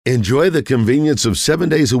Enjoy the convenience of 7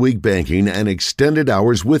 days a week banking and extended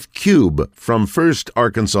hours with Cube from First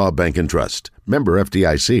Arkansas Bank and Trust. Member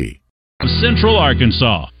FDIC. Central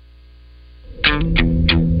Arkansas.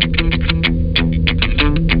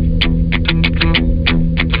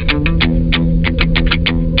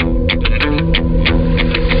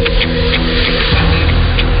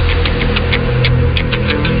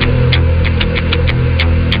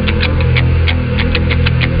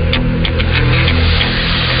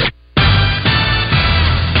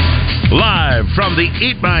 From the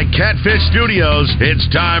Eat My Catfish studios, it's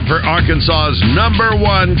time for Arkansas's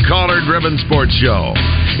 #1 caller-driven sports show.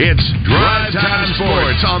 It's Drive Time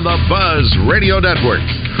Sports on the Buzz Radio Network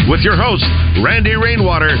with your hosts, Randy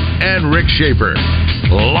Rainwater and Rick Shaeffer.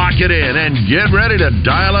 Lock it in and get ready to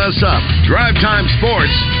dial us up. Drive Time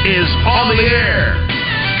Sports is on the air.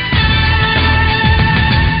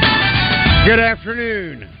 Good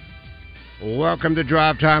afternoon. Welcome to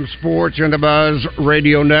Drive Time Sports on the Buzz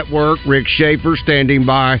Radio Network. Rick Shaeffer standing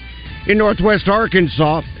by in Northwest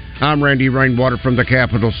Arkansas. I'm Randy Rainwater from the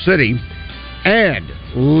capital city. And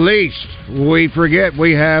least we forget,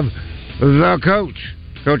 we have the coach,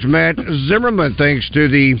 Coach Matt Zimmerman, thanks to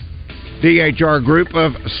the DHR group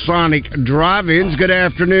of Sonic Drive-Ins. Good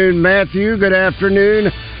afternoon, Matthew. Good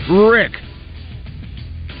afternoon, Rick.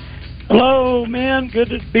 Hello, man. Good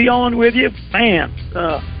to be on with you. Man,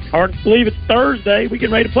 hard to believe it's Thursday. We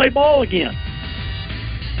getting ready to play ball again.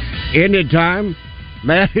 Ended time.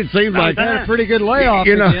 Matt, it seems like that's a pretty good layoff.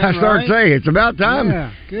 You know, again, I start saying it's about time.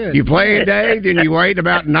 Yeah, good. You play a day, then you wait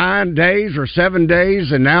about 9 days or 7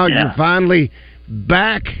 days, and now you're finally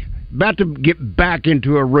about to get back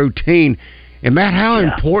into a routine. And Matt, how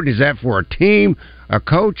important is that for a team, a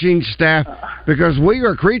coaching staff? Because we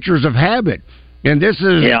are creatures of habit. And this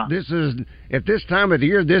is at this time of the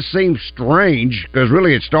year, this seems strange because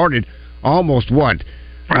really it started almost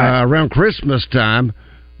around Christmas time,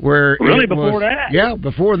 where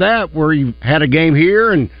before that, where you had a game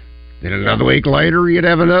here and then another week later you'd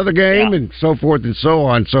have another game and so forth and so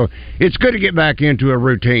on. So it's good to get back into a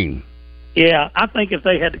routine. Yeah, I think if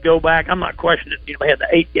they had to go back, I'm not questioning it. You know, they had the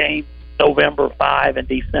 8 games, November, 5 in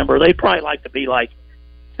December. They'd probably like to be like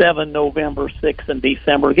 7 November, 6 in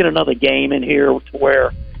December. Get another game in here to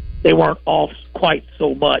where they weren't off quite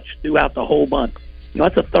so much throughout the whole month. You know,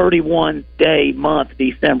 it's a 31-day month,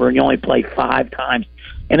 December, and you only play 5 times.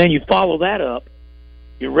 And then you follow that up.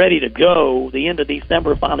 You're ready to go. The end of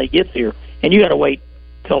December finally gets here, and you got to wait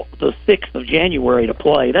till the 6th of January to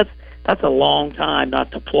play. That's a long time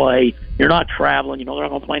not to play. You're not traveling. You know, they're not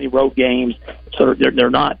going to play any road games, so they're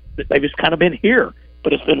not. They've just kind of been here.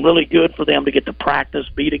 But it's been really good for them to get to practice,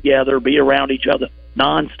 be together, be around each other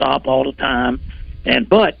nonstop all the time.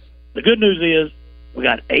 But the good news is we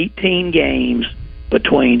got 18 games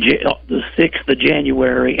between the 6th of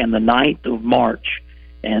January and the 9th of March.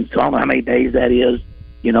 And so I don't know how many days that is,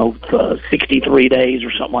 63 days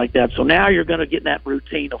or something like that. So now you're going to get in that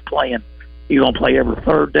routine of playing. You're going to play every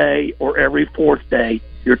 3rd day or every 4th day.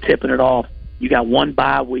 You're tipping it off. You got 1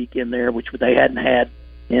 bye week in there, which they hadn't had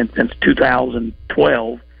since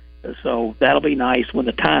 2012, so that'll be nice when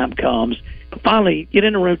the time comes. But finally, get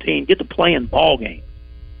in a routine, get to playing ball games.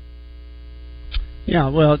 Yeah,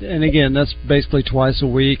 well, and again, that's basically twice a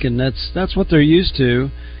week, and that's what they're used to.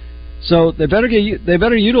 So they better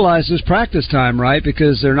utilize this practice time, right?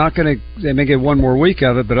 Because they may get 1 more week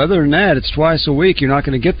of it, but other than that, it's twice a week. You're not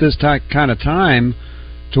going to get this kind of time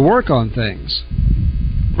to work on things.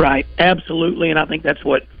 Right, absolutely, and I think that's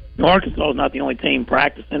what. Arkansas is not the only team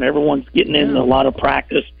practicing. Everyone's getting in a lot of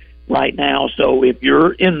practice right now. So if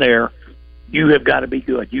you're in there, you have got to be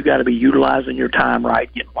good. You got to be utilizing your time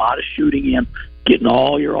right, getting a lot of shooting in, getting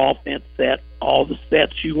all your offense set, all the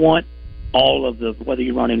sets you want, all of the, whether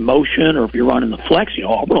you're running motion or if you're running the flex,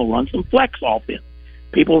 Auburn will run some flex offense.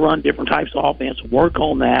 People run different types of offense, work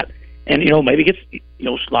on that. And, maybe a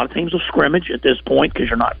lot of teams will scrimmage at this point because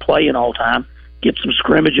you're not playing all the time. Get some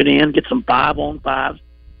scrimmaging in, get some 5-on-5s.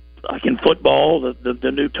 Like in football,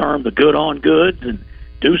 the new term, the good on goods, and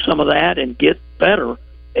do some of that and get better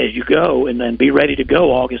as you go, and then be ready to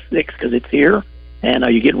go August 6th because it's here, and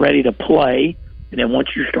you're getting ready to play. And then once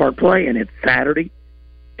you start playing, it's Saturday,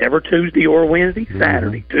 every Tuesday or Wednesday,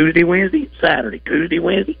 Saturday, Tuesday, Wednesday, Saturday, Tuesday,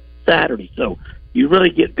 Wednesday, Saturday. So you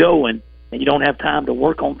really get going, and you don't have time to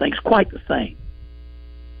work on things quite the same.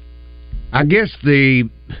 I guess the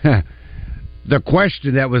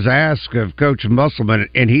question that was asked of Coach Musselman,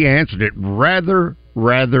 and he answered it rather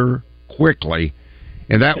quickly,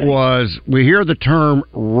 and that was, we hear the term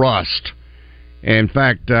rust. In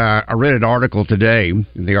fact, I read an article today in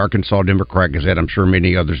the Arkansas Democrat Gazette, I'm sure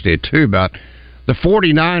many others did too, about the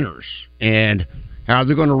 49ers and how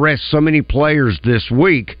they're going to rest so many players this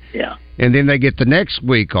week. Yeah. And then they get the next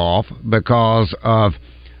week off because of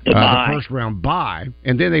the first round bye.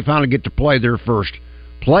 And then they finally get to play their first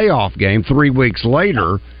playoff game 3 weeks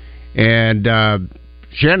later. And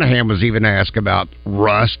Shanahan was even asked about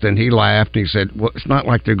rust, and he laughed. And he said, well, it's not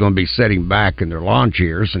like they're going to be sitting back in their lawn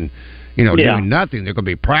chairs and, doing nothing. They're going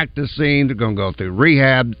to be practicing. They're going to go through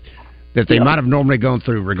rehab that they might have normally gone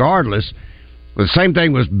through regardless. The same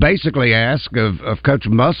thing was basically asked of Coach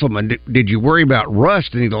Musselman, did you worry about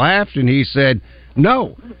rust? And he laughed, and he said,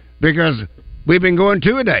 no, because we've been going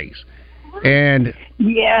 2-a-days. And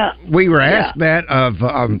we were asked that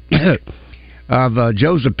of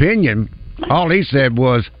Joe's opinion. All he said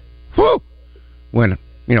was, whoo, when,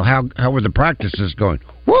 how were the practices going?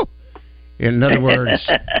 Whoo! In other words,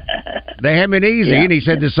 they haven't been easy. And he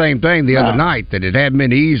said the same thing the other night, that it hadn't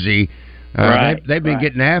been easy. They've been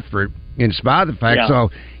getting after it. In spite of the fact, so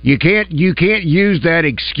you can't use that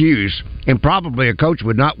excuse, and probably a coach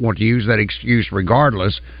would not want to use that excuse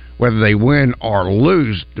regardless whether they win or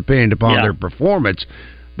lose, depending upon their performance.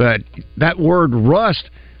 But that word rust,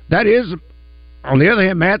 that is, on the other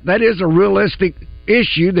hand, Matt, that is a realistic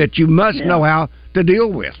issue that you must know how to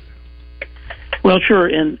deal with. Well, sure.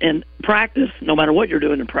 In practice, no matter what you're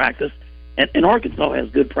doing in practice, and Arkansas has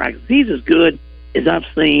good practice. He's as good as I've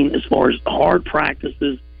seen as far as hard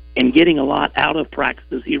practices and getting a lot out of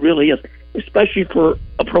practices. He really is, especially for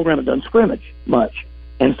a program that doesn't scrimmage much.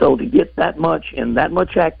 And so to get that much and that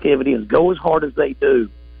much activity and go as hard as they do,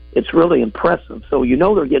 it's really impressive. So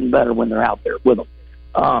they're getting better when they're out there with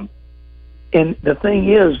them. And the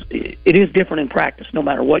thing is, it is different in practice, no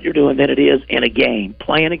matter what you're doing, than it is in a game.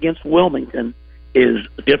 Playing against Wilmington is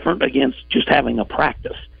different against just having a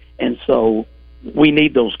practice. And so we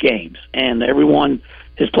need those games. And everyone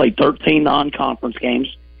has played 13 non-conference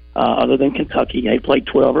games. Other than Kentucky, they played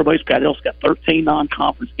 12. Everybody's got 13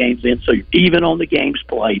 non-conference games in, so you're even on the games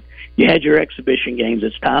played. You had your exhibition games.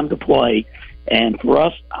 It's time to play. And for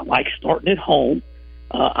us, I like starting at home.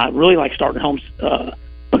 I really like starting at home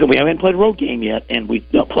because we haven't played a road game yet, and we've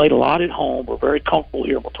played a lot at home. We're very comfortable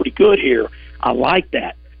here. We're pretty good here. I like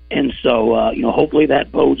that. And so, hopefully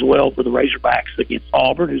that bodes well for the Razorbacks against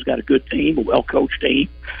Auburn, who's got a good team, a well-coached team,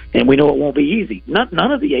 and we know it won't be easy.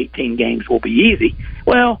 None of the 18 games will be easy.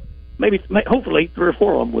 Well, hopefully 3 or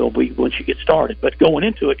 4 of them will be once you get started. But going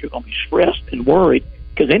into it, you're going to be stressed and worried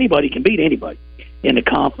because anybody can beat anybody in the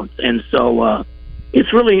conference. And so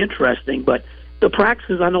it's really interesting. But the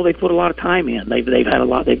practices, I know they put a lot of time in. They've had a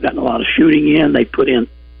lot. They've gotten a lot of shooting in. They put in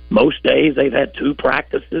most days. They've had 2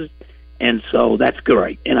 practices. And so that's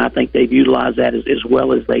great, and I think they've utilized that as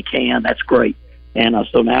well as they can. That's great, and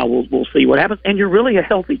so now we'll see what happens. And you're really a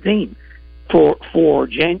healthy team for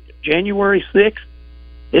January 6th.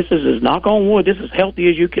 This is, as knock on wood, this is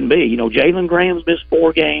healthy as you can be. Jalen Graham's missed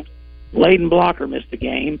 4 games. Layden Blocker missed a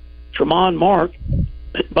game. Tremont Mark,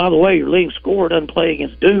 by the way, your leading scorer, doesn't play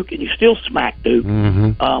against Duke, and you still smack Duke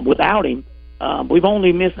without him. We've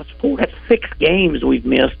only missed that's 6 games we've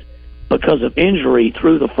missed because of injury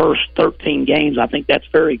through the first 13 games. I think that's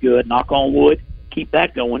very good. Knock on wood. Keep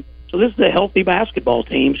that going. So this is a healthy basketball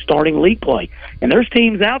team starting league play. And there's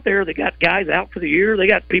teams out there that got guys out for the year. They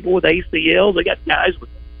got people with ACLs. They got guys with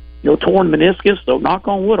torn meniscus. So knock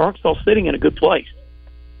on wood, Arkansas sitting in a good place.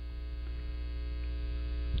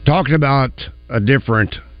 Talking about a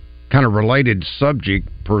different kind of related subject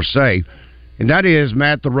per se, and that is,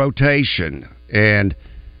 Matt, the rotation. And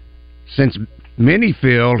since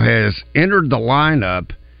Minifield has entered the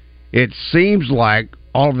lineup, it seems like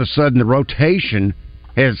all of a sudden the rotation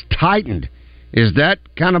has tightened. Is that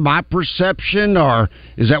kind of my perception, or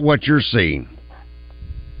is that what you're seeing?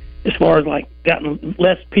 As far as gotten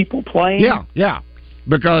less people playing? Yeah.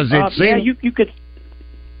 Because it seems... Yeah, you could...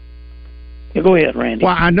 Yeah, go ahead, Randy.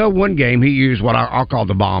 Well, I know one game he used what I'll call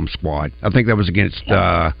the bomb squad. I think that was against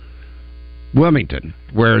Wilmington,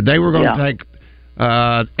 where they were going to take...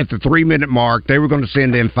 at the 3-minute mark, they were going to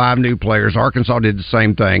send in 5 new players. Arkansas did the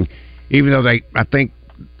same thing, even though I think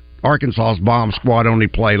Arkansas's bomb squad only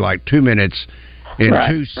played 2 minutes in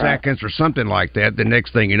 2 seconds or something like that. The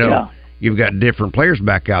next thing you know, you've got different players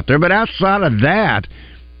back out there. But outside of that,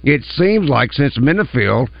 it seems like since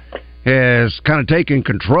Minifield has kind of taken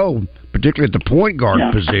control, particularly at the point guard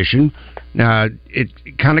position,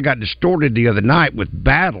 it kind of got distorted the other night with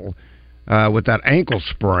Battle. With that ankle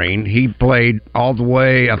sprain, he played all the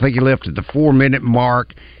way. I think he left at the 4-minute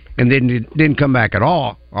mark, and then didn't come back at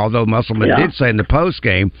all. Although Musselman did say in the post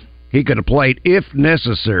game he could have played if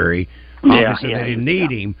necessary. Obviously, they didn't need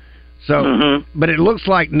him. So, but it looks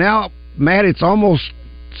like now, Matt, it's almost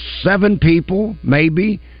 7 people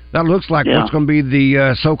maybe that looks like what's going to be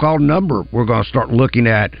the so-called number we're going to start looking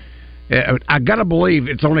at. I got to believe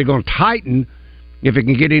it's only going to tighten if it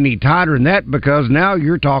can get any tighter than that, because now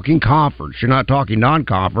you're talking conference. You're not talking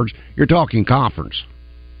non-conference. You're talking conference.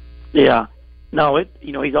 Yeah. No,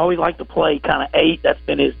 he's always liked to play kind of 8. That's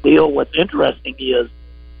been his deal. What's interesting is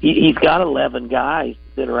he's got 11 guys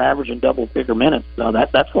that are averaging double-figure minutes. So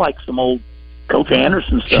that's like some old Coach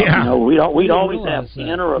Anderson stuff. Yeah. We'd always have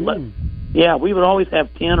 10 or 11. Yeah, we would always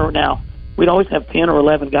have 10 or now we'd always have 10 or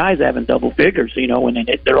 11 guys having double figures. And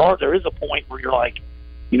there is a point where you're like,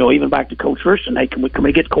 even back to Coach Christian, hey, can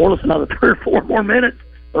we get Corliss another 3 or 4 more minutes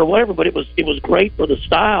or whatever? But it was great for the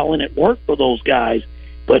style and it worked for those guys.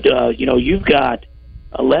 But you've got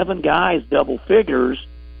 11 guys double figures,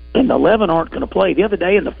 and 11 aren't going to play. The other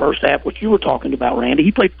day in the first half, what you were talking about, Randy,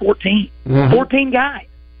 he played 14. 14 guys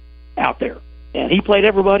out there. And he played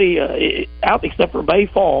everybody out except for Bay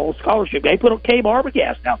Falls scholarship guy. He put Cabe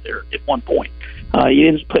Arbogast out there at one point. He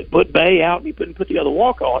didn't put Bay out, and he couldn't put the other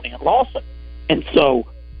walk-on in, Lawson. And so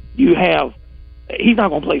you have – he's not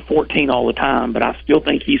going to play 14 all the time, but I still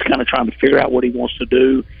think he's kind of trying to figure out what he wants to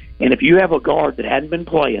do. And if you have a guard that hadn't been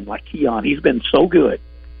playing, like Keon, he's been so good.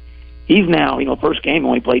 He's now, first game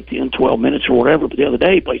only played 10, 12 minutes or whatever, but the other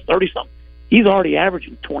day he played 30-something. He's already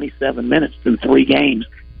averaging 27 minutes through 3 games.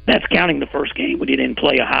 That's counting the first game when he didn't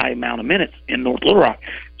play a high amount of minutes in North Little Rock.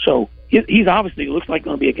 So he's obviously looks like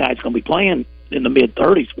going to be a guy that's going to be playing in the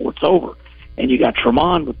mid-30s before it's over. And you got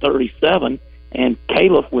Tremont with 37 and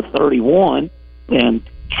Caleb with 31 and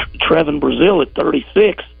Trevin Brazil at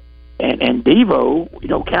 36 and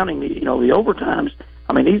Devo, counting the the overtimes.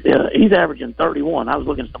 I mean, he's averaging 31. I was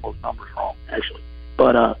looking at some of those numbers wrong, actually.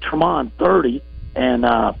 But Tremont 30 and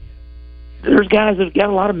there's guys that have got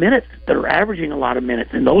a lot of minutes that are averaging a lot of minutes,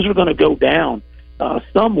 and those are going to go down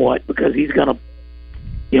somewhat because he's going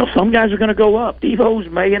to, some guys are going to go up. Devo's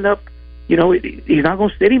may end up, he's not going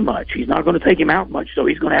to sit him much. He's not going to take him out much, so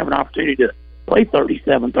he's going to have an opportunity to play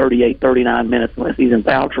 37, 38, 39 minutes unless he's in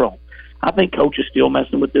foul trouble. I think Coach is still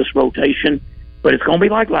messing with this rotation, but it's going to be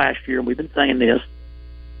like last year, and we've been saying this.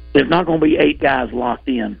 There's not going to be 8 guys locked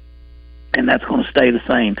in, and that's going to stay the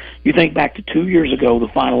same. You think back to 2 years ago, the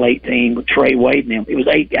Final 8 team with Trey Wade and them, it was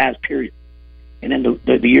 8 guys, period. And then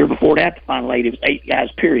the year before that, the Final 8, it was 8 guys,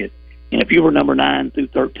 period. And if you were number 9 through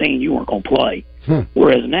 13, you weren't going to play.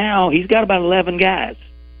 Whereas now, he's got about 11 guys.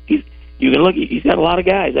 He's got a lot of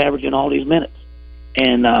guys averaging all these minutes.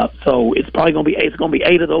 And so it's probably going to be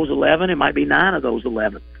 8 of those 11. It might be 9 of those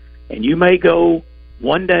 11. And you may go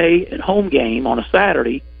one day at home game on a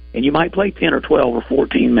Saturday, and you might play 10 or 12 or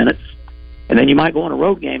 14 minutes. And then you might go on a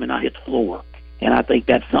road game and not hit the floor. And I think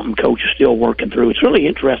that's something Coach is still working through. It's really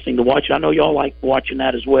interesting to watch. I know y'all like watching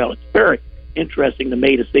that as well. It's very interesting to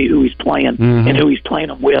me to see who he's playing and who he's playing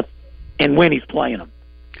them with and when he's playing them.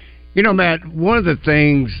 Matt, one of the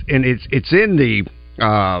things, and it's in the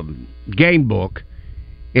game book,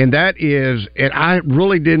 and that is, and I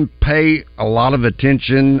really didn't pay a lot of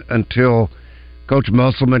attention until Coach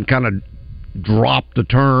Musselman kind of dropped the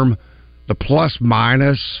term, the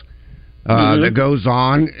plus-minus that goes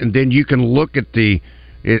on, and then you can look at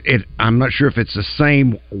I'm not sure if it's the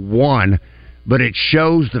same one, but it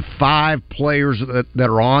shows the 5 players that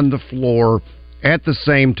are on the floor at the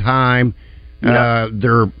same time. Yeah.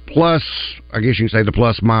 Their plus, I guess you can say the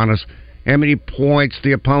plus-minus, how many points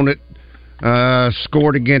the opponent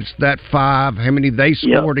scored against that 5, how many they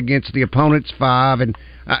scored against the opponent's 5, and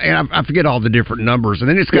I forget all the different numbers. And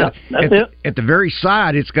then it's got, at the very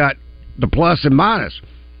side, it's got the plus and minus.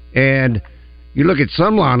 And you look at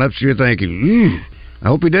some lineups, you're thinking, I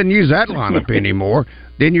hope he doesn't use that lineup anymore.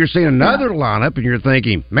 Then you're seeing another lineup, and you're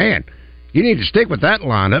thinking, man, you need to stick with that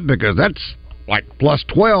lineup because that's like plus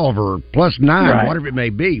 12 or plus 9, whatever it may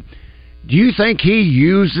be. Do you think he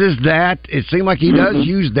uses that? It seemed like he does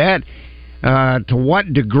use that. To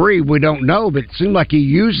what degree, we don't know, but it seems like he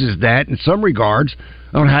uses that in some regards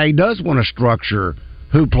on how he does want to structure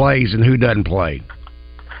who plays and who doesn't play.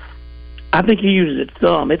 I think he uses it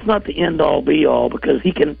some. It's not the end-all, be-all, because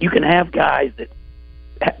you can have guys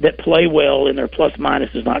that play well and their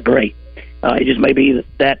plus-minus is not great. It just may be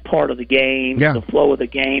that part of the game, the flow of the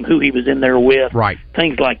game, who he was in there with,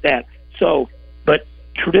 things like that. So, but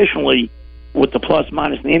traditionally, with the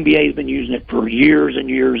plus-minus, the NBA has been using it for years and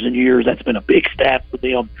years and years. That's been a big stat for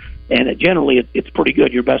them. And generally, it's pretty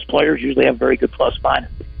good. Your best players usually have very good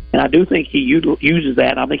plus-minus. And I do think he uses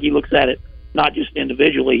that. I think he looks at it not just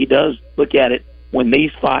individually. He does look at it when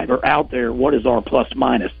these 5 are out there, what is our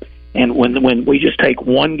plus-minus? And when we just take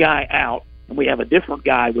one guy out and we have a different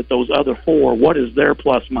guy with those other 4, what is their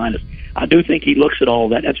plus-minus? I do think he looks at all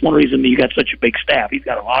that. That's one reason that you got such a big staff. He's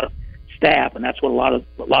got a lot of staff, and that's what a lot of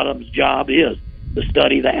them's job is, to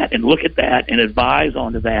study that and look at that and advise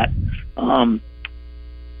onto that. I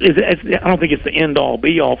don't think it's the end-all,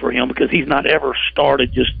 be-all for him, because he's not ever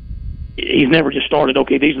started he's never just started,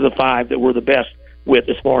 okay, these are the 5 that we're the best with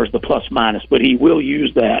as far as the plus-minus, but he will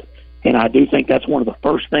use that, and I do think that's one of the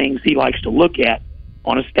first things he likes to look at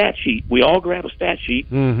on a stat sheet. We all grab a stat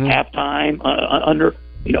sheet, halftime, under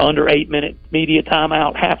 8-minute media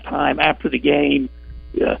timeout, halftime, after the game.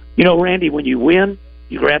 Randy, when you win,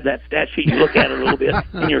 you grab that stat sheet, you look at it a little bit,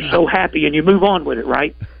 and you're so happy, and you move on with it,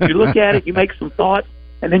 right? You look at it, you make some thoughts,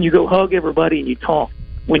 and then you go hug everybody and you talk.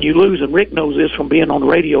 When you lose, and Rick knows this from being on the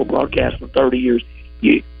radio broadcast for 30 years,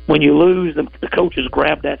 when you lose, the coaches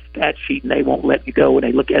grab that stat sheet and they won't let you go, and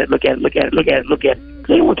they look at it. They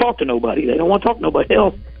don't want to talk to nobody. They don't want to talk to nobody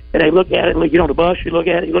else. And they look at it, and you get on the bus, you look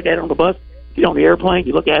at it on the bus, you get on the airplane,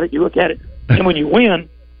 you look at it. And when you win,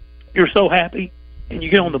 you're so happy, and you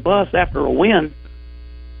get on the bus after a win,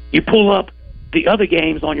 you pull up the other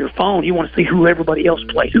games on your phone. You want to see who everybody else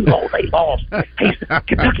played, who all they lost. Hey,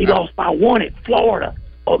 Kentucky lost by 1 at Florida,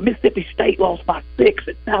 or Mississippi State lost by 6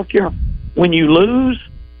 at South Carolina. When you lose,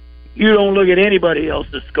 you don't look at anybody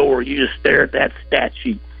else's score. You just stare at that stat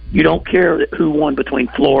sheet. You don't care who won between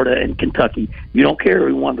Florida and Kentucky. You don't care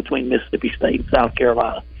who won between Mississippi State and South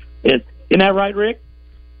Carolina. Isn't that right, Rick?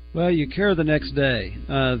 Well, you care the next day.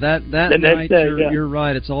 That night, you're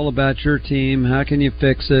right. It's all about your team. How can you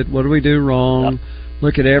fix it? What do we do wrong? Yep.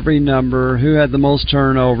 Look at every number. Who had the most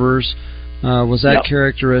turnovers? Was that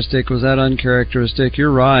characteristic? Was that uncharacteristic?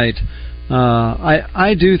 You're right.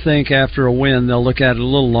 I do think after a win they'll look at it a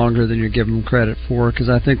little longer than you give them credit for, because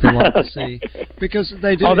I think they like to see, because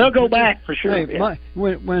they do. Oh, they'll go back for sure. Hey,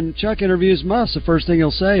 when Chuck interviews Muss, the first thing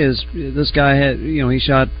he'll say is, this guy had, he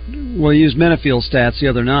shot. Well, he used Menifield's stats the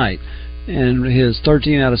other night, and his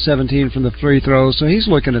 13 out of 17 from the free throws. So he's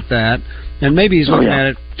looking at that, and maybe he's looking at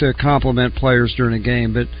it to compliment players during a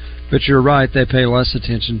game. But you're right, they pay less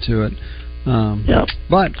attention to it.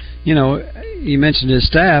 But you mentioned his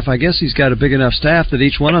staff. I guess he's got a big enough staff that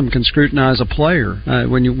each one of them can scrutinize a player.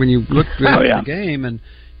 When you look at the game and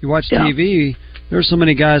you watch TV, there's so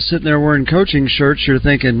many guys sitting there wearing coaching shirts. You're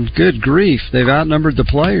thinking, good grief, they've outnumbered the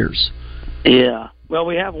players. Yeah. Well,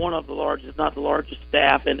 we have one of the largest, not the largest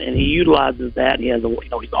staff, and he utilizes that. He has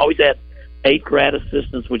he's always had 8 grad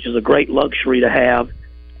assistants, which is a great luxury to have.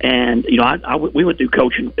 And we went through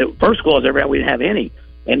coaching. First clause every year we didn't have any.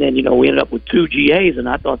 And then, we ended up with 2 GAs, and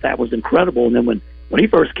I thought that was incredible. And then when he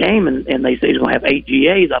first came and they said he's going to have 8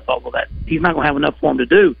 GAs, I thought, well, he's not going to have enough for him to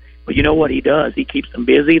do. But you know what he does? He keeps them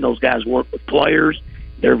busy. Those guys work with players.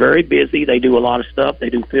 They're very busy. They do a lot of stuff.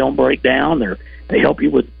 They do film breakdown. They help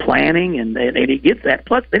you with planning, and he gets that.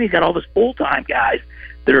 Plus, then he's got all these full-time guys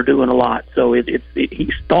that are doing a lot. So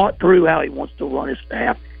he's thought through how he wants to run his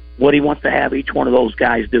staff, what he wants to have each one of those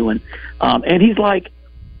guys doing. And he's like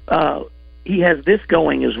he has this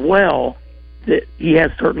going as well, that he has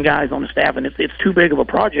certain guys on the staff, and it's too big of a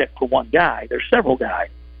project for one guy. There's several guys,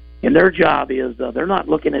 and their job is they're not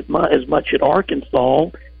looking at as much at Arkansas,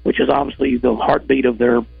 which is obviously the heartbeat of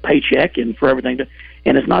their paycheck and for everything,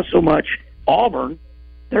 and it's not so much Auburn.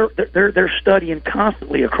 They're studying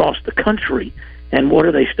constantly across the country. And what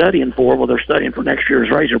are they studying for? Well, they're studying for next year's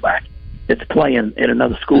Razorback. It's playing at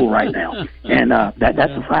another school right now, and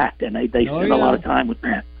that's a fact. And they spend a lot of time with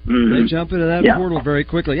that. Mm-hmm. They jump into that portal very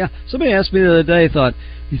quickly. Yeah. Somebody asked me the other day, thought,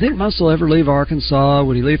 you think Muss will ever leave Arkansas?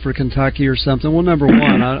 Would he leave for Kentucky or something? Well, number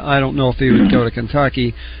one, I don't know if he would go to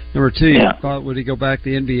Kentucky. Number two, you thought, would he go back to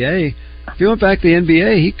the NBA? If he went back to the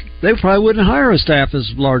NBA, they probably wouldn't hire a staff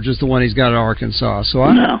as large as the one he's got at Arkansas. So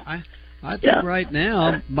I think right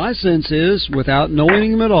now, my sense is, without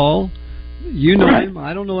knowing him at all, you know him,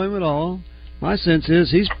 I don't know him at all, my sense is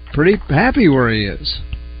he's pretty happy where he is.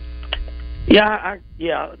 Yeah,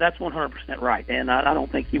 that's 100% right, and I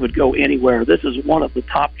don't think he would go anywhere. This is one of the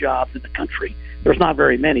top jobs in the country. There's not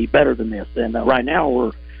very many better than this, and right now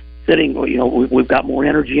we're sitting. We've got more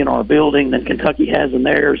energy in our building than Kentucky has in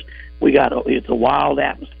theirs. It's a wild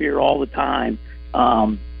atmosphere all the time.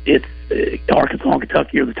 It's Arkansas and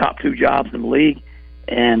Kentucky are the top 2 jobs in the league,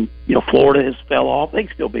 and Florida has fell off. They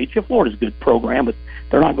can still beat you. Florida's a good program, but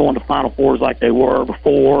they're not going to Final Fours like they were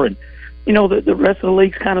before, and the rest of the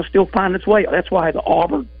league's kind of still finding its way. That's why the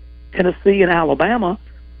Auburn, Tennessee, and Alabama,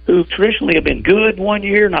 who traditionally have been good one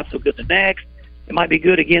year, not so good the next, it might be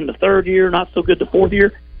good again the third year, not so good the fourth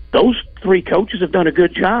year. Those 3 coaches have done a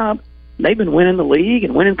good job. They've been winning the league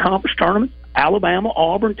and winning conference tournaments. Alabama,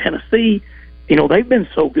 Auburn, Tennessee, they've been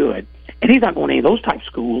so good. And he's not going to any of those type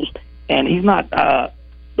schools. And he's not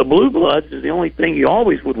the Blue Bloods is the only thing you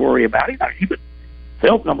always would worry about.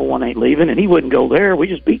 Phelps, number one, ain't leaving, and he wouldn't go there. We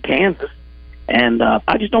just beat Kansas. And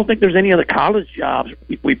I just don't think there's any other college jobs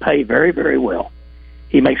we pay very, very well.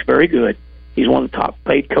 He makes very good. He's one of the top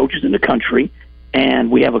paid coaches in the country,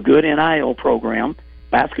 and we have a good NIL program.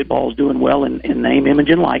 Basketball's doing well in name, image,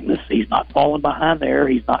 and likeness. He's not falling behind there.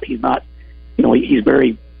 He's not. He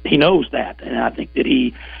knows that, and I think that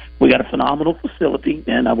we got a phenomenal facility,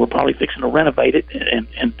 and we're probably fixing to renovate it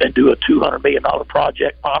and do a $200 million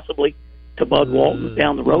project possibly to Bud Walton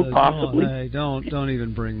down the road possibly. Don't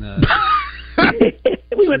even bring that.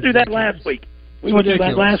 We went through that last week.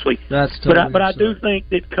 That's totally but I do think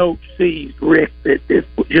that Coach sees, Rick, that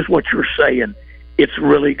just what you're saying, it's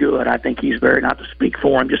really good. I think he's very, not to speak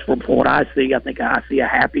for him, just from what I see, I think I see a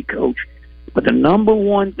happy coach. But the number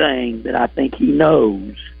one thing that I think he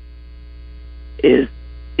knows is,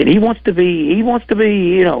 and he wants to win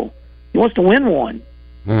one.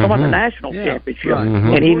 Talking about the national championship. Right.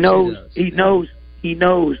 And he knows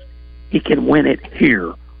he can win it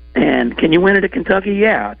here. And can you win it at Kentucky?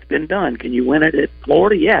 Yeah, it's been done. Can you win it at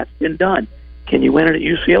Florida? Yeah, it's been done. Can you win it at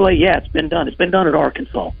UCLA? Yeah, it's been done. It's been done at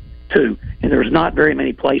Arkansas, too. And there's not very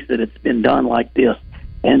many places that it's been done like this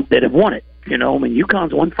and that have won it.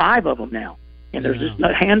 UConn's won 5 of them now. And there's just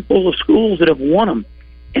a handful of schools that have won them.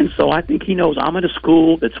 And so I think he knows, I'm at a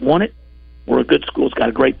school that's won it. We're a good school. It's got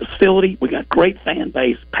a great facility. We got great fan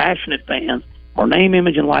base, passionate fans. Our name,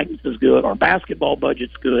 image, and likeness is good. Our basketball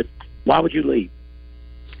budget's good. Why would you leave?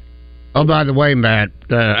 Oh, by the way, Matt,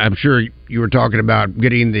 I'm sure you were talking about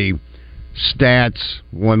getting the stats.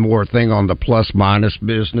 One more thing on the plus-minus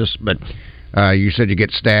business, but you said you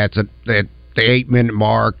get stats at the 8-minute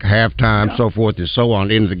mark, halftime, so forth and so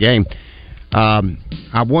on, into the game.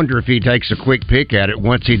 I wonder if he takes a quick pick at it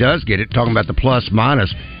once he does get it, talking about the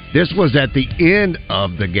plus-minus. This was at the end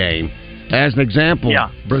of the game. As an example,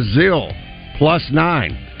 Brazil,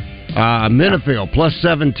 +9. Minifield,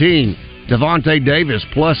 +17. Devontae Davis,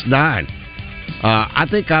 +9. I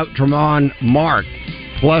think Tremont Mark,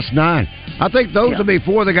 +9. I think those would be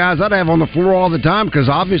 4 of the guys I'd have on the floor all the time because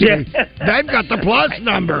obviously they've got the plus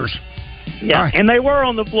numbers. Yeah, right. And they were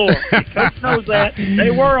on the floor. Coach knows that.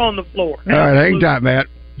 They were on the floor. All right, hang tight, Matt.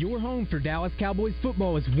 Your home for Dallas Cowboys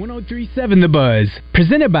football is 103.7 The Buzz.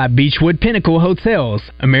 Presented by Beechwood Pinnacle Hotels.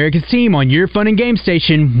 America's team on your fun and game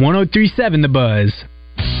station, 103.7 The Buzz.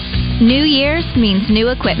 New Year's means new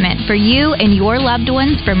equipment for you and your loved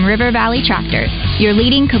ones from River Valley Tractor, your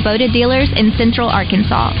leading Kubota dealers in Central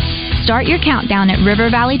Arkansas. Start your countdown at River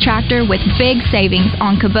Valley Tractor with big savings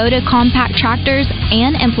on Kubota compact tractors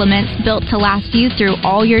and implements built to last you through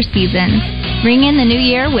all your seasons. Ring in the new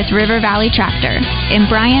year with River Valley Tractor in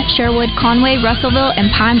Bryant, Sherwood, Conway, Russellville, and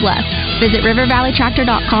Pine Bluff. Visit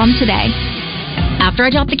rivervalleytractor.com today. After I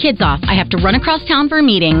drop the kids off, I have to run across town for a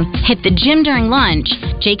meeting, hit the gym during lunch.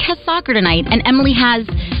 Jake has soccer tonight, and Emily has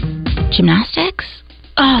gymnastics?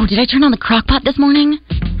 Oh, did I turn on the crock pot this morning?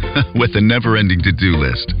 With a never-ending to-do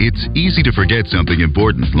list, it's easy to forget something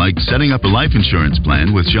important, like setting up a life insurance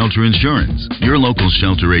plan with Shelter Insurance. Your local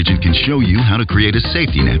Shelter agent can show you how to create a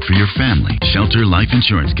safety net for your family. Shelter Life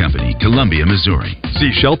Insurance Company, Columbia, Missouri.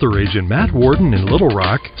 See Shelter agent Matt Warden in Little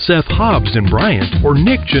Rock, Seth Hobbs in Bryant, or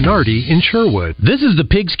Nick Gennardi in Sherwood. This is the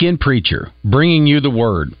Pigskin Preacher, bringing you the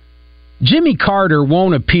word. Jimmy Carter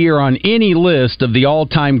won't appear on any list of the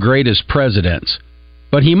all-time greatest presidents,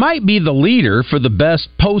 but he might be the leader for the best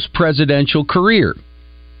post-presidential career.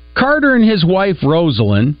 Carter and his wife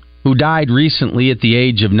Rosalind, who died recently at the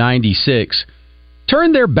age of 96,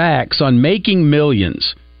 turned their backs on making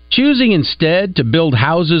millions, choosing instead to build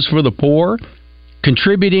houses for the poor,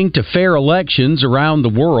 contributing to fair elections around the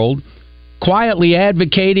world, quietly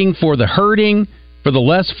advocating for the hurting, for the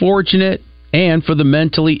less fortunate, and for the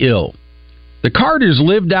mentally ill. The Carters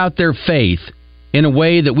lived out their faith in a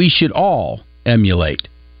way that we should all emulate.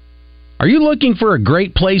 Are you looking for a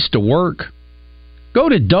great place to work? Go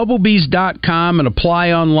to doublebees.com and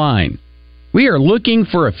apply online. We are looking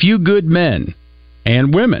for a few good men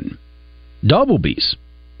and women. Doublebees.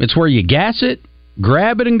 It's where you gas it,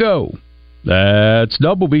 grab it, and go. That's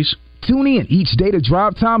Doublebees. Tune in each day to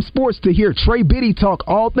Drive Time Sports to hear Trey Biddy talk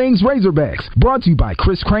all things Razorbacks. Brought to you by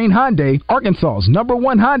Chris Crane Hyundai, Arkansas's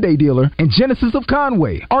 #1 Hyundai dealer, and Genesis of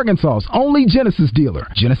Conway, Arkansas's only Genesis dealer.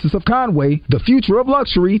 Genesis of Conway, the future of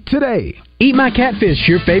luxury today. Eat My Catfish,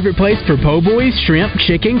 your favorite place for po' boys, shrimp,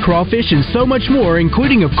 chicken, crawfish, and so much more,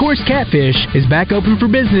 including, of course, catfish, is back open for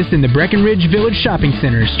business in the Breckenridge Village Shopping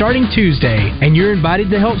Center starting Tuesday. And you're invited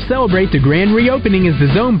to help celebrate the grand reopening as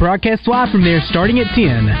the Zone broadcasts live from there starting at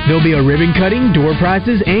 10. There'll be a ribbon cutting, door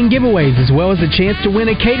prizes, and giveaways, as well as a chance to win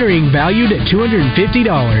a catering valued at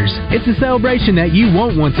 $250. It's a celebration that you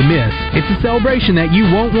won't want to miss. It's a celebration that you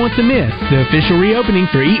won't want to miss. The official reopening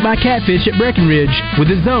for Eat My Catfish at Breckenridge with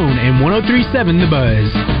the Zone and 103.7 1037 The Buzz.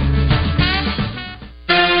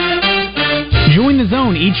 Join the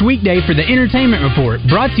Zone each weekday for the Entertainment Report,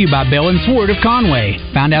 brought to you by Bell & Sword of Conway.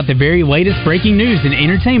 Find out the very latest breaking news and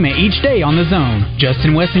entertainment each day on the Zone.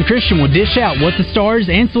 Justin, West, and Christian will dish out what the stars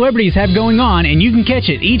and celebrities have going on, and you can catch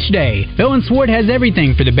it each day. Bell & Sword has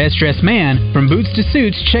everything for the best-dressed man. From boots to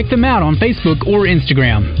suits, check them out on Facebook or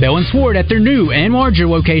Instagram. Bell & Sword at their new and larger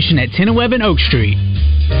location at 1011 Oak Street.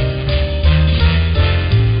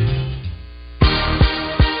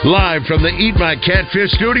 Live from the Eat My Catfish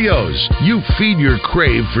studios, you feed your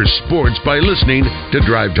crave for sports by listening to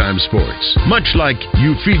Drive Time Sports. Much like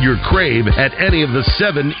you feed your crave at any of the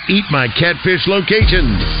 7 Eat My Catfish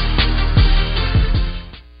locations.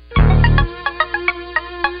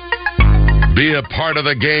 Be a part of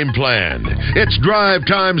the game plan. It's Drive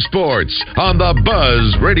Time Sports on the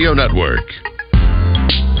Buzz Radio Network.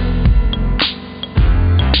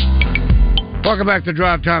 Welcome back to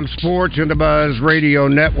Drive Time Sports and the Buzz Radio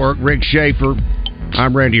Network. Rick Shaeffer.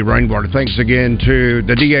 I'm Randy Rainwater. Thanks again to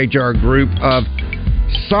the DHR group of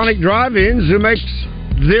Sonic Drive-Ins who makes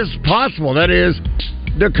this possible. That is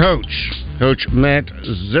the coach, Coach Matt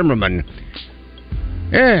Zimmerman.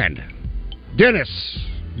 And Dennis,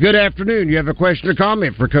 good afternoon. You have a question or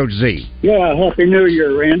comment for Coach Z? Yeah, Happy New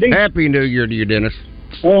Year, Randy. Happy New Year to you, Dennis.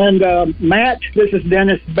 And Matt, this is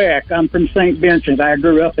Dennis Beck. I'm from St. Vincent. I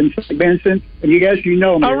grew up in St. Vincent, and you guys, you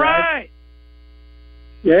know me. All right.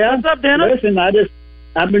 Yeah. What's up, Dennis? Listen,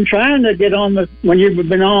 I've been trying to get on when you've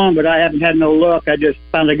been on, but I haven't had no luck. I just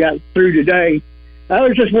finally got through today. I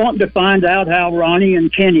was just wanting to find out how Ronnie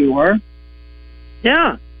and Kenny were.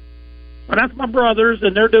 Yeah. Well, that's my brothers,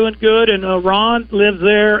 and they're doing good. And Ron lives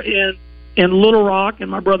there in Little Rock,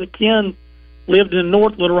 and my brother Ken lived in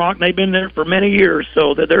North Little Rock, and they've been there for many years,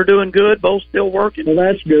 so that they're doing good, both still working. Well,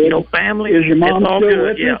 that's good. You know, family. Is your mom all still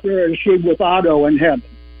good, with us, or is she with Otto in heaven?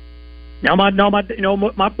 Now,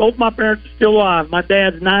 both my parents are still alive. My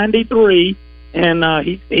dad's 93, and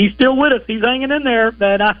he's still with us. He's hanging in there.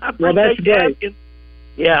 But I appreciate well, that's great. Asking.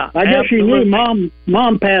 Yeah, I guess absolutely. you knew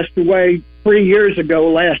Mom passed away 3 years ago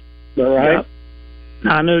last year, right? Yep.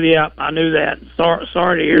 I knew that.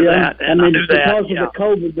 Sorry to hear that. And I knew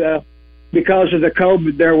that. Because of the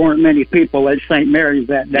COVID, there weren't many people at St. Mary's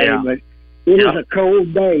that day, but it was a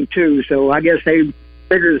cold day, too, so I guess they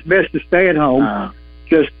figured it's best to stay at home.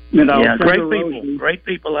 Great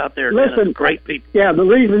people out there. Listen, Dennis. Great people. Yeah, the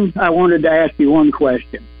reason I wanted to ask you one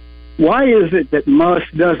question. Why is it that Musk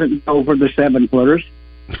doesn't go for the 7-footers?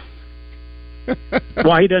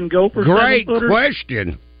 Why he doesn't go for 7-footers? Great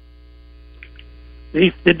question.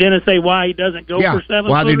 Did Dennis say why he doesn't go for 7-footers?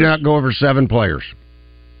 Why did he not go over 7 players?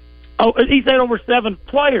 Oh, he said over 7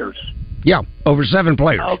 players. Yeah, over 7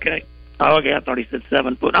 players. Okay, I thought he said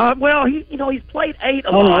 7 foot. Well, he's played 8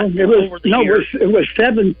 a lot over the years. It was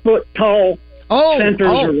 7 foot tall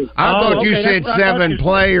centers. I thought you said 7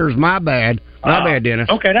 players. My bad. My bad, Dennis.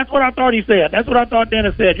 Okay, that's what I thought he said. That's what I thought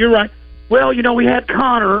Dennis said. You're right. Well, we had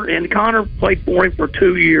Connor, and Connor played for him for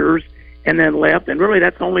 2 years and then left, and really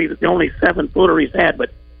that's the only 7-footer he's had. But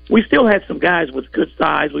we still had some guys with good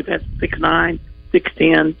size. We've had 6'9",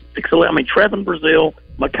 6'10", 6'11". I mean, Trevin Brazil,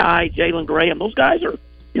 Mackay, Jalen Graham. Those guys are,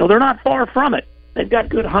 they're not far from it. They've got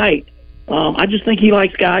good height. I just think he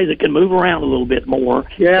likes guys that can move around a little bit more.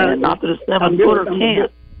 Yeah, and not that a 7-footer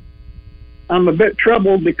can't. I'm a bit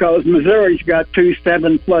troubled because Missouri's got 2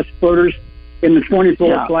 7+ footers in the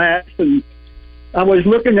 24 class, and I was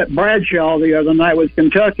looking at Bradshaw the other night with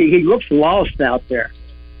Kentucky. He looks lost out there.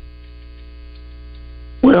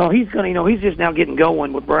 Well, he's going to, he's just now getting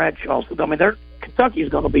going with Bradshaw. So I mean, Kentucky's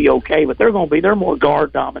going to be okay, but they're more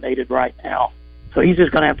guard dominated right now. So he's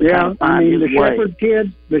just going to have to kind of find his way.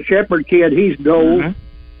 The Shepherd kid, he's gold.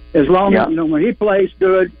 Mm-hmm. As long as when he plays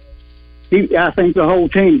good, I think the whole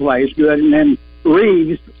team plays good. And then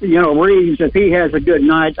Reeves, if he has a good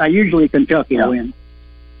night, I usually Kentucky wins.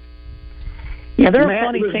 Yeah, they're Matt, a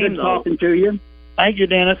funny team, though. Talking to you. Thank you,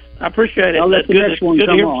 Dennis. I appreciate it. I'll let the next one good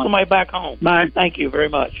come to hear on. from somebody back home. Bye. Thank you very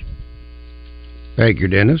much. Thank you,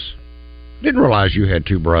 Dennis. Didn't realize you had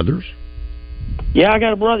 2 brothers. Yeah, I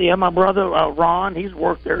got a brother. Yeah, my brother, Ron, he's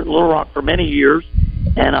worked there at Little Rock for many years.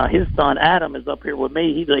 And his son, Adam, is up here with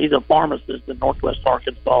me. He's a pharmacist in Northwest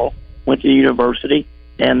Arkansas, went to the university.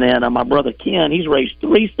 And then my brother, Ken, he's raised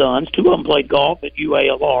 3 sons. 2 of them played golf at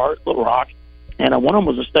UALR, Little Rock. And one of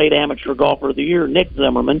them was a state amateur golfer of the year, Nick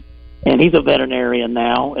Zimmerman. And he's a veterinarian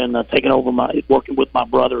now and taking over working with my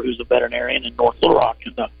brother, who's a veterinarian in North Little Rock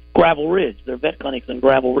in Gravel Ridge. Their vet clinic's in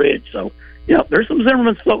Gravel Ridge. So, there's some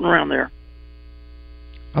Zimmermans floating around there.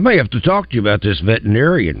 I may have to talk to you about this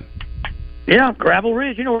veterinarian. Yeah, Gravel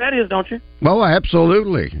Ridge. You know where that is, don't you? Oh,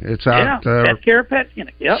 absolutely. It's out that's Carapetsky.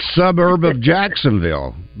 Yep. Suburb of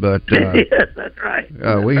Jacksonville. But yes, that's right.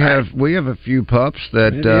 We have a few pups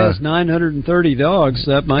that it has 930 dogs.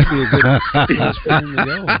 That might be a good place for them to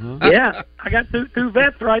go. Huh? Yeah, I got two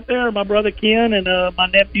vets right there. My brother Ken and my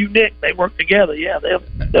nephew Nick. They work together. Yeah,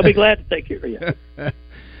 they'll be glad to take care of you.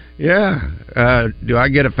 Yeah. Do I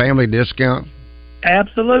get a family discount?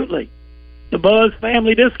 Absolutely. The Buzz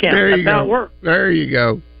family discount. That's how it works. There you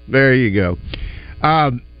go.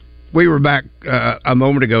 We were back a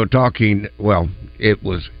moment ago talking, well, it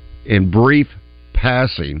was in brief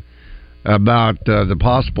passing, about the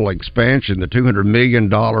possible expansion, the $200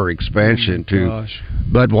 million expansion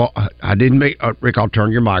But I didn't make... Rick, I'll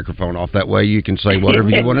turn your microphone off. That way you can say whatever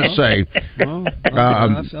you want to say. Well,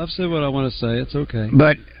 I've said what I want to say. It's okay.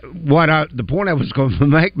 But the point I was going to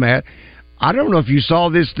make, Matt, I don't know if you saw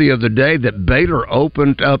this the other day, that Baylor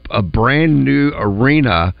opened up a brand new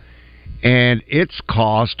arena, and its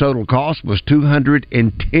total cost was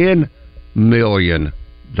 $210 million.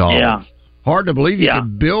 Yeah. Hard to believe you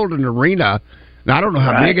could build an arena. Now, I don't know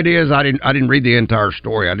how big it is. I didn't read the entire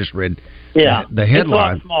story. I just read the headline. It's a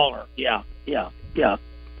lot smaller. Yeah.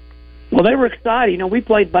 Well, they were excited. We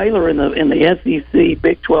played Baylor in the SEC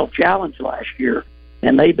Big 12 Challenge last year.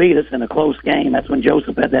 And they beat us in a close game. That's when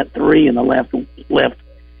Joseph had that three in the left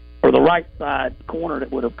or the right side corner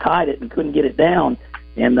that would have tied it and couldn't get it down.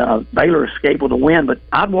 And Baylor escaped with a win. But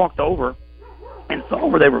I'd walked over and saw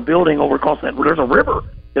where they were building over across that. There's a river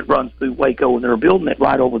that runs through Waco, and they were building it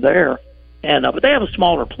right over there. And but they have a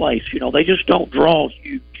smaller place. They just don't draw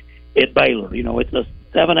huge at Baylor. It's a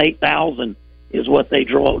 7,000-8,000 is what they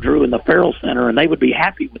drew in the Farrell Center, and they would be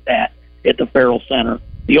happy with that at the Farrell Center.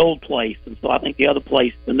 The old place, and so I think the other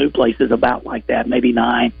place, the new place, is about like that, maybe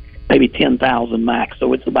 9,000, maybe 10,000 max.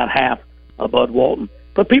 So it's about half of Bud Walton.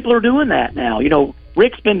 But people are doing that now.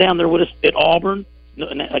 Rick's been down there with us at Auburn.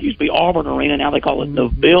 It used to be Auburn Arena. Now they call it the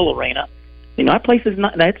Bill Arena. That place is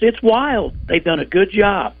not. It's wild. They've done a good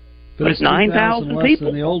job. But it's 9,000 people.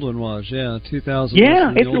 Than the old one was. Yeah, 2,000.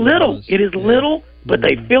 Yeah, it's little. It is little, but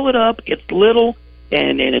they fill it up. It's little,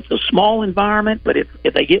 and it's a small environment, but if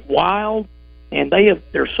they get wild. And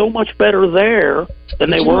they're so much better there than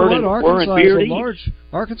they were in Beardy.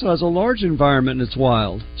 Arkansas is a large environment and it's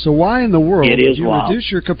wild. So why in the world would you reduce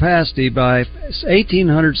your capacity by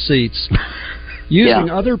 1,800 seats using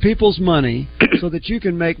other people's money so that you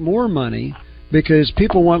can make more money because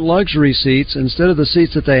people want luxury seats instead of the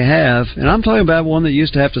seats that they have? And I'm talking about one that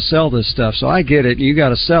used to have to sell this stuff, so I get it. You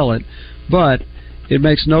got to sell it. But it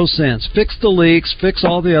makes no sense. Fix the leaks, fix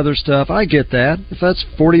all the other stuff. I get that. If that's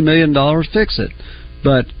 $40 million, fix it.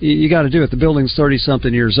 But you got to do it. The building's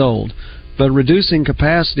 30-something years old. But reducing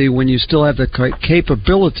capacity when you still have the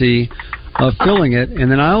capability of filling it. And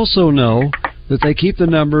then I also know that they keep the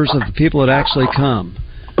numbers of the people that actually come.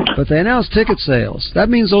 But they announce ticket sales. That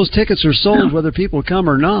means those tickets are sold whether people come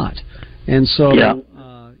or not. And so,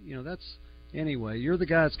 that's... Anyway, you're the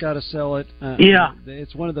guy that's got to sell it.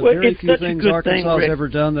 It's one of the very few things Arkansas has ever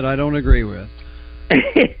done that I don't agree with.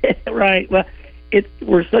 Right. Well,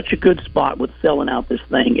 we're such a good spot with selling out this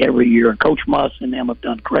thing every year. And Coach Muss and them have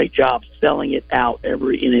done great jobs selling it out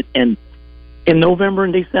and in November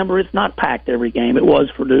and December, it's not packed every game. It was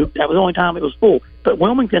for Duke. That was the only time it was full. But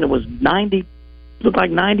Wilmington, it was 90%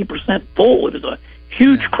 full. It was a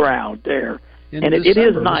huge crowd there. And it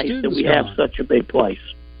is nice that we have such a big place.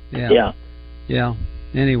 Yeah.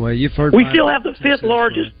 Anyway, you've heard. We still have the fifth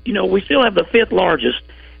largest. We still have the fifth largest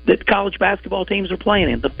that college basketball teams are playing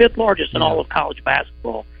in. The fifth largest in all of college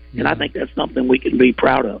basketball, and I think that's something we can be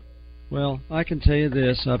proud of. Well, I can tell you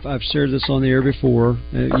this. I've shared this on the air before.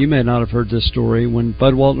 You may not have heard this story. When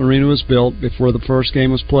Bud Walton Arena was built, before the first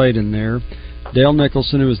game was played in there, Dale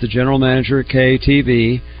Nicholson, who was the general manager at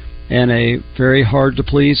KATV, and a very hard to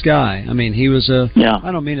please guy. I mean, he was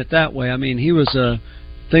I don't mean it that way. I mean, he was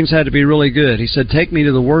things had to be really good. He said, take me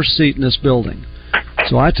to the worst seat in this building.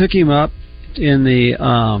 So I took him up in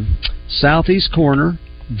the southeast corner,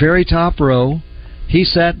 very top row. He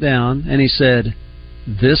sat down and he said,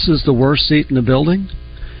 this is the worst seat in the building?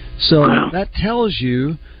 So that tells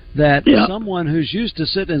you that someone who's used to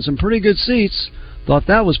sitting in some pretty good seats thought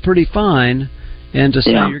that was pretty fine, and to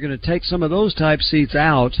say you're going to take some of those type seats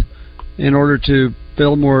out in order to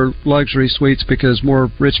build more luxury suites because more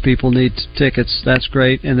rich people need tickets, that's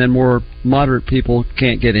great, and then more moderate people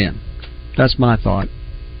can't get in. That's my thought.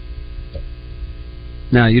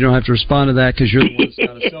 Now, you don't have to respond to that because you're the one that's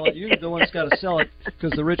got to sell it. You're the one that's got to sell it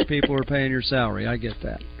because the rich people are paying your salary. I get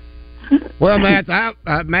that. Well, Matt,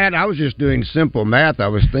 I was just doing simple math. I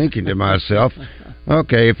was thinking to myself,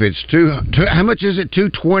 Okay, if it's how much is it?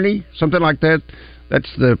 $220, something like that. That's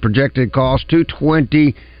the projected cost.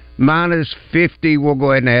 $220 minus $50. We'll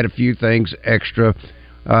go ahead and add a few things extra.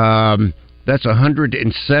 That's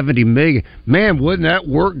 $170 million. Man, wouldn't that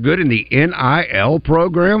work good in the NIL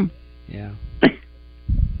program? Yeah.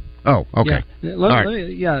 Oh, okay.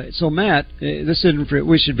 Yeah. So, Matt, this isn't for,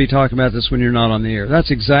 we should be talking about this when you're not on the air.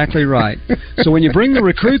 That's exactly right. So when you bring the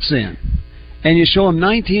recruits in and you show them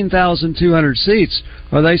 19,200 seats,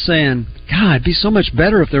 are they saying, God, it'd be so much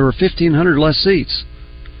better if there were 1,500 less seats?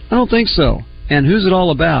 I don't think so. And who's it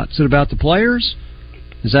all about? Is it about the players?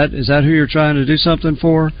 Is that who you're trying to do something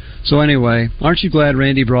for? So anyway, aren't you glad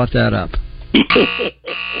Randy brought that up?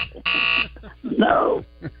 No.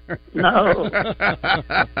 And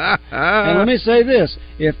let me say this: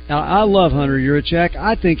 I love Hunter Yurachek.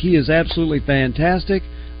 I think he is absolutely fantastic.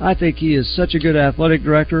 I think he is such a good athletic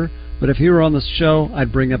director. But if he were on the show,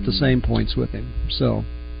 I'd bring up the same points with him. So,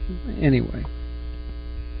 anyway.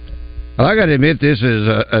 Well, I got to admit, this is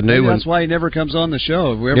a new one. That's why he never comes on the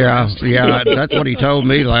show. Yeah, that's what he told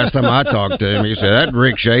me last time I talked to him. He said, "That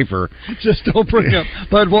Rick Shaeffer." Just don't bring up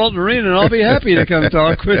Bud Walton Arena, and I'll be happy to come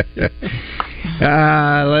talk with you.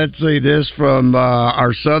 Let's see this from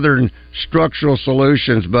our Southern Structural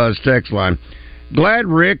Solutions Buzz text line. Glad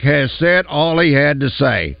Rick has said all he had to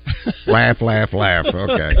say. Laugh, laugh, laugh.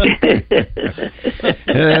 Okay.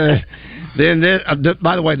 Then,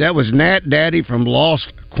 by the way, that was Nat Daddy from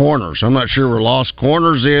Lost Corners. I'm not sure where Lost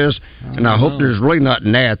Corners is, and I hope there's really not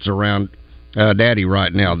gnats around Daddy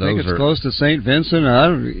right now. I think it's close to St. Vincent. I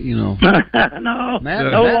don't, No.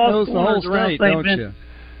 Matt knows the whole state, don't you?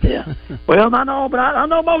 Yeah. Well, I know, but I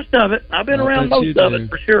know most of it. I've been around most of it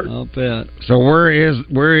for sure. I'll bet. So where is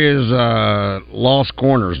Lost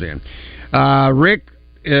Corners then? Rick,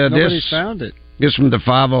 Nobody's found it. This from the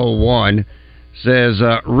 501 says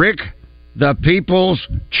Rick, the people's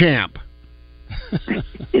champ.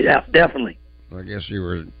 Yeah, definitely. I guess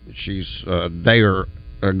they are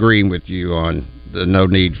agreeing with you on the no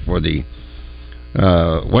need for the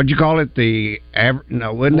what'd you call it? The average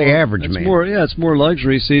man. It's more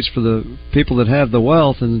luxury seats for the people that have the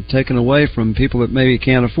wealth and taken away from people that maybe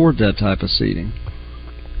can't afford that type of seating.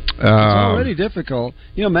 It's already difficult.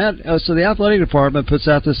 You know, Matt, so the athletic department puts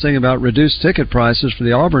out this thing about reduced ticket prices for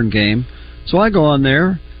the Auburn game. So I go on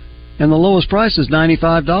there, and the lowest price is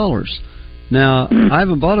 $95. Now, I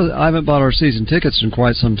haven't bought our season tickets in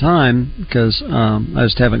quite some time because I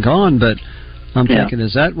just haven't gone, but I'm thinking,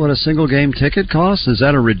 is that what a single game ticket costs? Is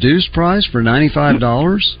that a reduced price for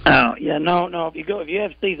 $95? Oh yeah, no. If you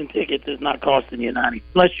have season tickets, it's not costing you $90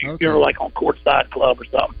 unless you're like on courtside club or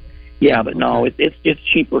something. Yeah, but no, it's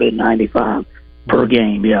cheaper than $95 per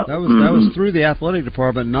game. Yeah, that was through the athletic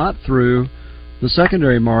department, not through the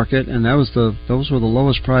secondary market, and those were the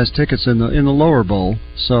lowest priced tickets in the lower bowl.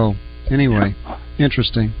 So anyway,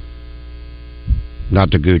 interesting. Not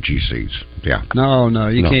the Gucci seats. Yeah. No,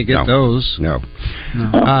 you can't get those. No.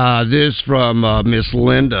 This from Miss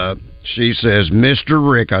Linda. She says,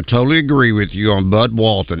 Mr. Rick, I totally agree with you on Bud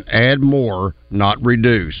Walton. Add more, not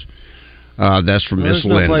reduce. That's from Miss Linda. There's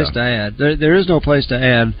no place to add. There is no place to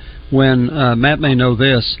add. When Matt may know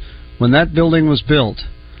this, when that building was built,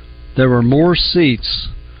 there were more seats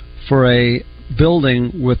for a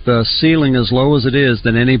building with the ceiling as low as it is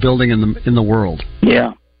than any building in the world.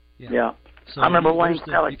 Yeah. So I remember Wayne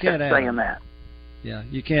Pellick kept saying that. Yeah,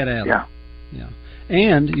 you can't add them. Yeah.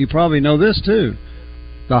 And you probably know this, too.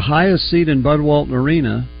 The highest seat in Bud Walton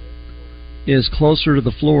Arena is closer to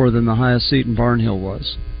the floor than the highest seat in Barnhill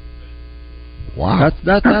was. Wow.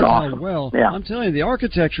 That's awesome. how well. Yeah. I'm telling you, the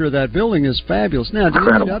architecture of that building is fabulous. Now, do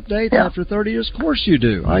you need updates after 30 years? Of course you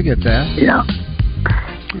do. I get that. Yeah.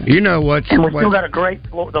 You know what? And we've still got a great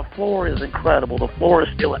floor. The floor is incredible. The floor is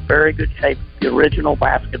still in very good shape. The original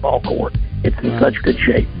basketball court. It's in such good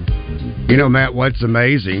shape. You know, Matt, what's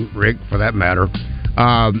amazing, Rick, for that matter,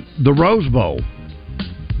 the Rose Bowl,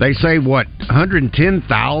 they say,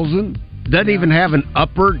 110,000? Doesn't even have an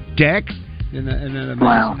upper deck? Isn't that amazing?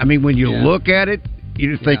 Wow. I mean, when you look at it,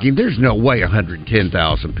 you're thinking, there's no way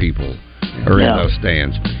 110,000 people are in those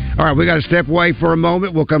stands. All right, we got to step away for a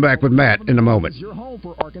moment. We'll come back with Matt in a moment. Your home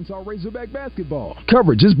for Arkansas Razorback basketball.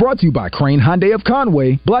 Coverage is brought to you by Crane Hyundai of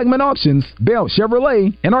Conway, Blackman Auctions, Bell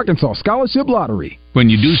Chevrolet, and Arkansas Scholarship Lottery. When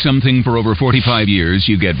you do something for over 45 years,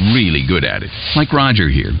 you get really good at it. Like Roger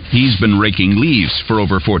here. He's been raking leaves for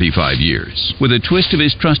over 45 years. With a twist of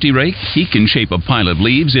his trusty rake, he can shape a pile of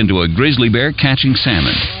leaves into a grizzly bear catching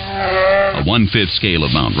salmon. A 1/5 scale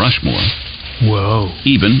of Mount Rushmore. Whoa.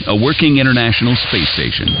 Even a working International Space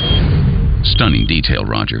Station. Stunning detail,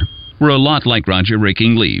 Roger. We're a lot like Roger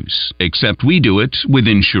raking leaves, except we do it with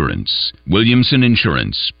insurance. Williamson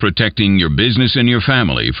Insurance, protecting your business and your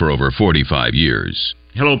family for over 45 years.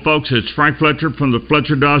 Hello, folks. It's Frank Fletcher from the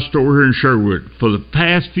Fletcher Dodge store here in Sherwood. For the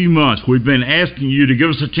past few months, we've been asking you to give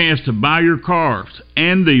us a chance to buy your cars,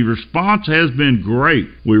 and the response has been great.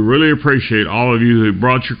 We really appreciate all of you who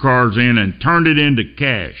brought your cars in and turned it into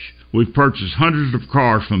cash. We've purchased hundreds of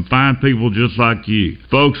cars from fine people just like you.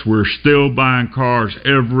 Folks, we're still buying cars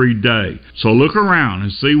every day. So look around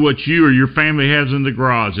and see what you or your family has in the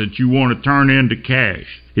garage that you want to turn into cash.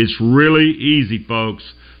 It's really easy,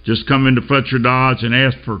 folks. Just come into Fletcher Dodge and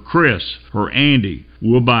ask for Chris or Andy.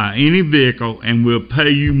 We'll buy any vehicle and we'll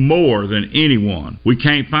pay you more than anyone. We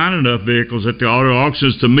can't find enough vehicles at the auto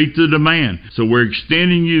auctions to meet the demand, so we're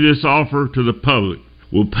extending you this offer to the public.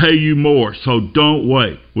 We'll pay you more, so don't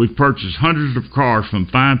wait. We've purchased hundreds of cars from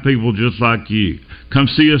fine people just like you. Come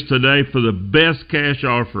see us today for the best cash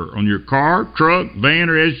offer on your car, truck, van,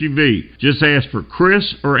 or SUV. Just ask for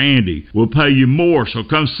Chris or Andy. We'll pay you more, so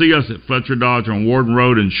come see us at Fletcher Dodge on Warden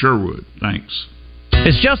Road in Sherwood. Thanks.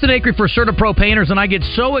 It's Justin Acri for CertaPro Painters, and I get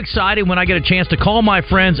so excited when I get a chance to call my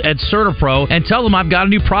friends at CertaPro and tell them I've got a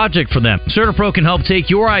new project for them. CertaPro can help take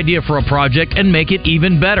your idea for a project and make it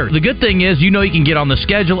even better. The good thing is, you can get on the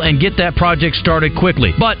schedule and get that project started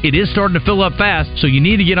quickly. But it is starting to fill up fast, so you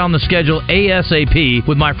need to get on the schedule ASAP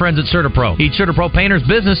with my friends at CertaPro. Each CertaPro Painters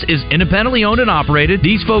business is independently owned and operated.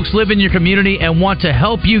 These folks live in your community and want to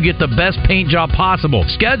help you get the best paint job possible.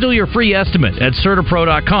 Schedule your free estimate at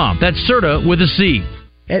CertaPro.com. That's Certa with a C.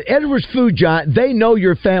 At Edwards Food Giant, they know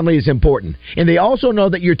your family is important, and they also know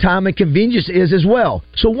that your time and convenience is as well.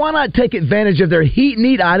 So why not take advantage of their heat and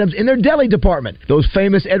eat items in their deli department? Those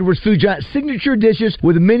famous Edwards Food Giant signature dishes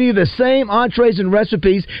with many of the same entrees and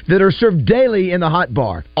recipes that are served daily in the hot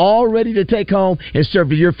bar, all ready to take home and serve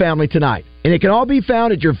to your family tonight. And it can all be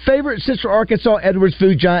found at your favorite Central Arkansas Edwards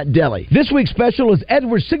Food Giant deli. This week's special is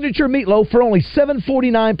Edwards Signature Meatloaf for only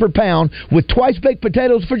 $7.49 per pound, with twice-baked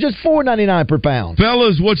potatoes for just $4.99 per pound.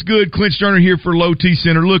 Fellas, what's good? Clint Sterner here for Low T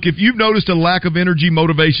Center. Look, if you've noticed a lack of energy,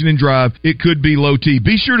 motivation, and drive, it could be low T.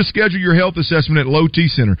 Be sure to schedule your health assessment at Low T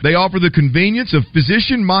Center. They offer the convenience of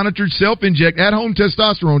physician-monitored self-inject at-home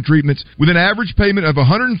testosterone treatments with an average payment of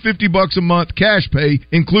 $150 a month cash pay,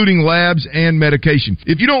 including labs and medication.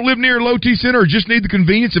 If you don't live near Low T Center or just need the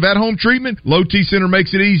convenience of at-home treatment, Low T Center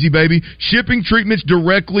makes it easy, baby. Shipping treatments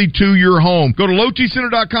directly to your home. Go to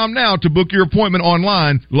lowtcenter.com now to book your appointment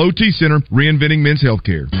online. Low T Center, reinventing men's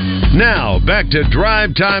healthcare. Now, back to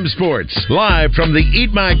Drive Time Sports, live from the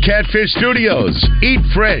Eat My Catfish studios. Eat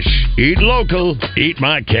fresh, eat local, eat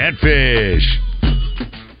my catfish.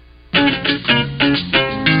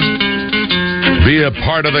 Be a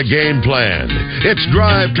part of the game plan. It's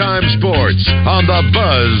Drive Time Sports on the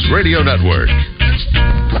Buzz Radio Network.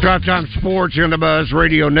 Drive Time Sports on the Buzz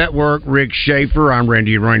Radio Network. Rick Shaeffer, I'm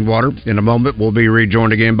Randy Rainwater. In a moment, we'll be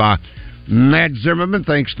rejoined again by Matt Zimmerman,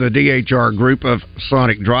 thanks to the DHR group of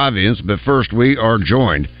Sonic Drive-Ins. But first, we are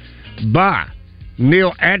joined by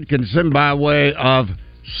Neil Atkinson by way of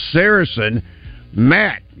Saracen.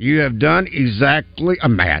 Matt, you have done exactly...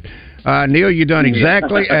 Neil, you've done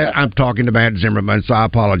exactly... I'm talking to Matt Zimmerman, so I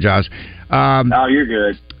apologize. No, you're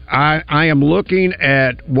good. I am looking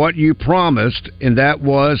at what you promised, and that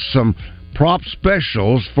was some prop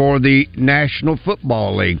specials for the National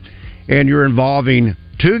Football League. And you're involving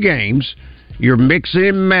two games. You're mixing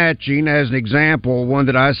and matching, as an example, one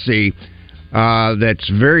that I see that's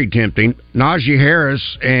very tempting. Najee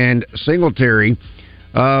Harris and Singletary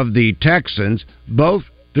of the Texans, both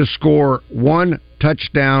to score one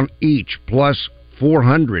touchdown each, plus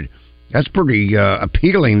 400. That's pretty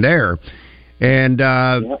appealing there. And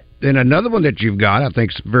then another one that you've got, I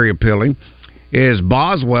think is very appealing, is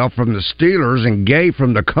Boswell from the Steelers and Gay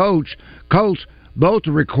from the Colts, both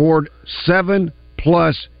to record 7+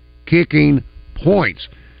 kicking points,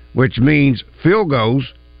 which means field goals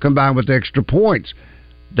combined with extra points.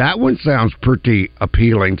 That one sounds pretty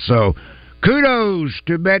appealing. So kudos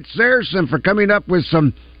to Bet Saracen for coming up with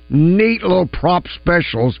some neat little prop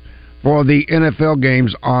specials for the NFL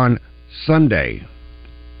games on Sunday.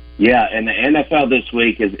 Yeah, and the NFL this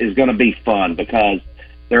week is going to be fun because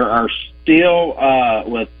there are still,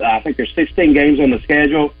 I think there's 16 games on the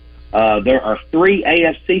schedule. There are 3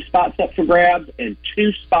 AFC spots up for grabs and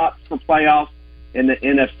 2 spots for playoffs in the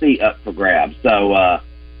NFC up for grabs. So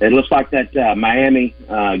it looks like that Miami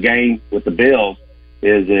game with the Bills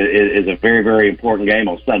is a very, very important game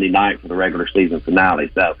on Sunday night for the regular season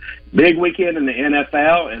finale. So big weekend in the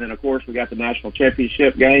NFL, and then, of course, we got the national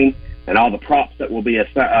championship game and all the props that will be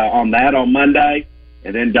on that on Monday.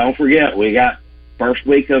 And then don't forget, we got first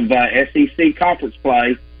week of SEC conference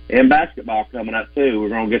play and basketball coming up too. We're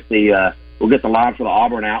going to get we'll get the line for the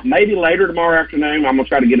Auburn out maybe later tomorrow afternoon. I'm going to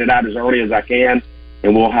try to get it out as early as I can,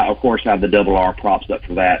 and we'll of course have the Double R props up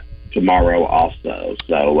for that tomorrow also.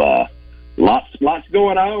 So lots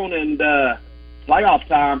going on, and playoff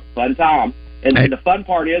time, fun time. And the fun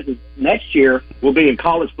part is next year we'll be in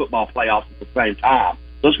college football playoffs at the same time.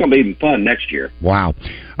 So it's going to be even fun next year. Wow.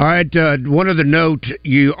 All right, one other note,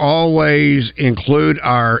 you always include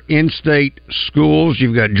our in-state schools.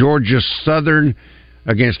 You've got Georgia Southern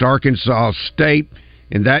against Arkansas State.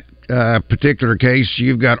 In that particular case,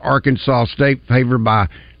 you've got Arkansas State favored by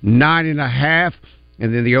 9.5,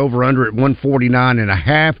 and then the over-under at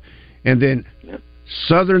 149.5. And then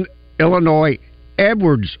Southern Illinois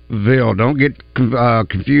Edwardsville. Don't get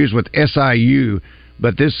confused with SIU,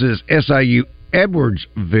 but this is SIU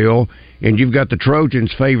Edwardsville, and you've got the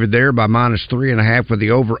Trojans favored there by -3.5 with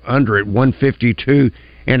the over-under at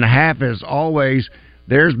 152.5. As always,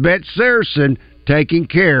 there's Bet Saracen taking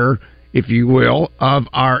care, if you will, of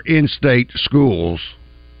our in-state schools.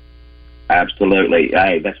 Absolutely.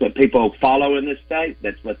 Hey, that's what people follow in this state.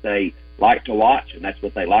 That's what they like to watch, and that's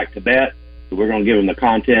what they like to bet. So we're going to give them the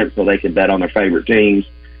content so they can bet on their favorite teams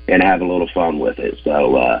and have a little fun with it.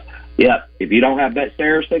 So, if you don't have Bet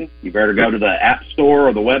Saracen, you better go to the App Store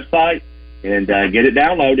or the website and get it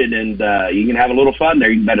downloaded, and you can have a little fun there.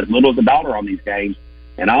 You can bet as little as $1 on these games.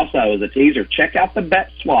 And also, as a teaser, check out the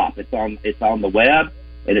Bet Swap. It's on the web,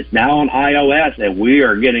 and it's now on iOS, and we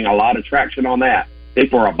are getting a lot of traction on that.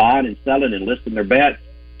 People are buying and selling and listing their bets.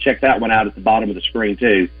 Check that one out at the bottom of the screen,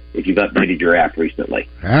 too, if you've updated your app recently.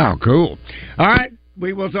 Oh, cool. All right,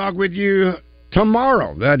 we will talk with you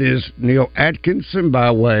tomorrow. That is Neil Atkinson by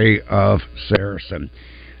way of Saracen.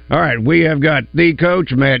 All right, we have got the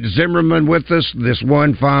coach, Matt Zimmerman, with us. This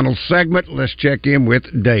one final segment. Let's check in with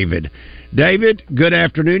David. David, good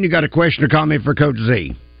afternoon. You got a question or comment for Coach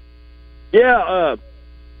Z? Yeah,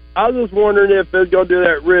 I was just wondering if they're going to do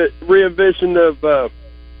that re-envision of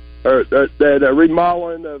that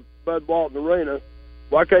remodeling of Bud Walton Arena.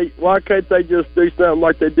 Why can't they just do something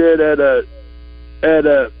like they did at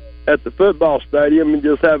the football stadium and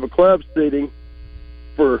just have a club seating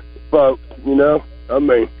for folks? You know, I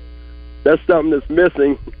mean, that's something that's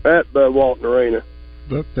missing at Bud Walton Arena.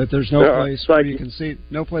 But there's no place where you can see.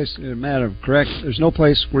 No place, Matt, I'm correct. There's no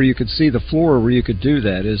place where you could see the floor where you could do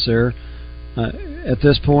that. Is there? At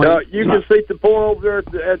this point, you can see the floor over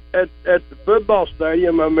there at the football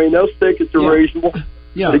stadium. I mean, those tickets are reasonable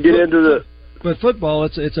to get into the. But football,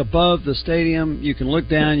 it's above the stadium. You can look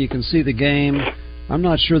down. You can see the game. I'm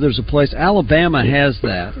not sure there's a place. Alabama has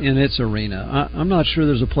that in its arena. I'm not sure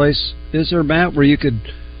there's a place. Is there, Matt, where you could,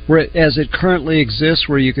 as it currently exists,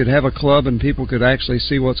 where you could have a club and people could actually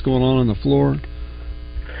see what's going on the floor?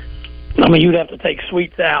 I mean, you'd have to take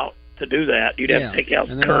suites out to do that. You'd have to take out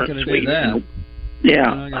the current suites.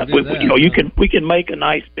 We can make a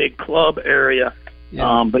nice big club area.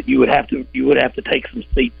 But you would have to take some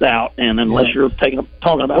seats out, and unless you're talking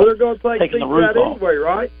about they're going to take taking seats the roof out off anyway,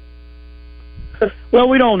 right? Well,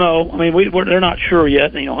 we don't know. I mean, they're not sure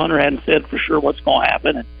yet. You know, Hunter hadn't said for sure what's going to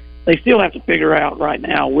happen, and they still have to figure out right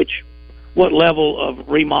now what level of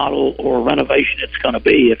remodel or renovation it's going to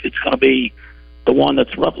be. If it's going to be the one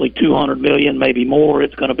that's roughly $200 million, maybe more,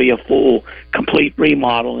 it's going to be a full, complete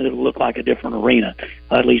remodel, and it'll look like a different arena,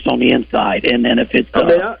 at least on the inside. And then if it's,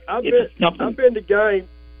 I've been to games,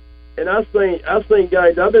 and I've seen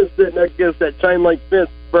games. I've been sitting there against that chain link fence,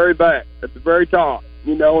 very back at the very top,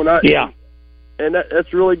 you know, and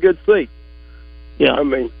that's really good seat. Yeah, I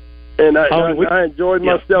mean, and I enjoyed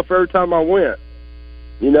myself every time I went.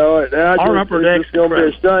 You know, and it's just going to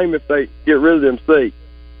be a shame if they get rid of them seats.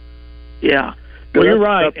 Yeah. Well, you're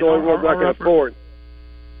right. That's the only ones I can afford.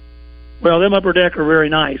 Well, them upper deck are very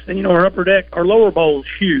nice, and you know our lower bowl is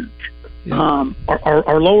huge. Yeah.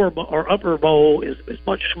 Our upper bowl is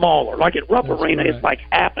much smaller. Like at Rupp Arena, it's like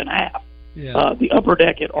half and half. Yeah. The upper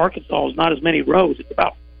deck at Arkansas is not as many rows. It's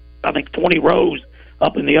about, I think, 20 rows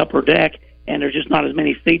up in the upper deck, and there's just not as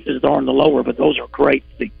many seats as there are in the lower. But those are great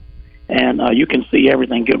seats, and you can see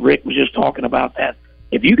everything. Good. Rick was just talking about that.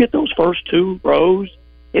 If you get those first 2 rows,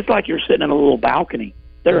 it's like you're sitting in a little balcony.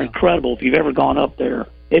 They're incredible. If you've ever gone up there,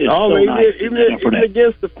 it is so nice. Even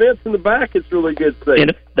against the fence in the back, it's really good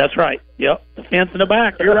seat. That's right. Yep, the fence in the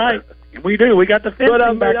back. You're right. We do. We got the fence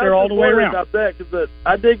back there all the way around. About that because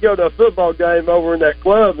I did go to a football game over in that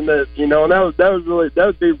club, and that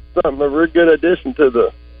would be something a really good addition to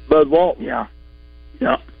the Bud Walton. Yeah.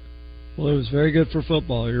 Well, it was very good for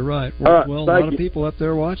football. You're right. A lot of people up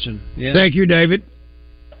there watching. Yeah. Thank you, David.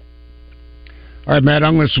 All right, Matt,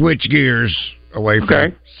 I'm going to switch gears away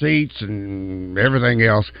from seats and everything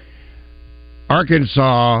else.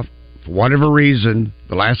 Arkansas, for whatever reason,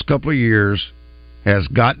 the last couple of years has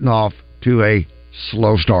gotten off to a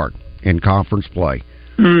slow start in conference play.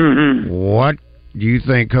 Mm-hmm. What do you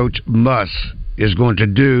think Coach Muss is going to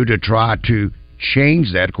do to try to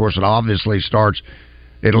change that? Of course, it obviously starts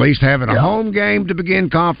at least having a home game to begin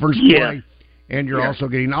conference play, and you're also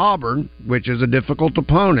getting Auburn, which is a difficult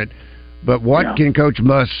opponent. But what can Coach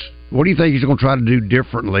Muss, what do you think he's going to try to do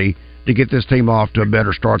differently to get this team off to a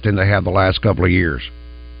better start than they have the last couple of years?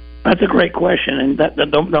 That's a great question, and the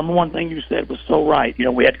number one thing you said was so right. You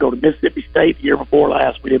know, we had to go to Mississippi State the year before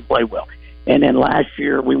last. We didn't play well. And then last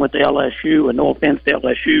year we went to LSU, and no offense to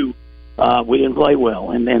LSU, we didn't play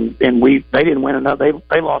well. And they didn't win another.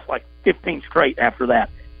 They lost like 15 straight after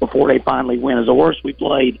that before they finally win. It was the worst we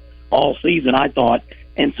played all season, I thought.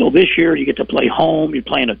 And so this year you get to play home. You're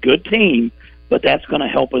playing a good team, but that's going to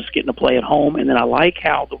help us getting to play at home. And then I like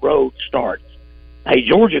how the road starts. Hey,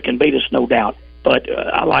 Georgia can beat us, no doubt. But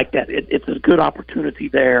I like that. It's a good opportunity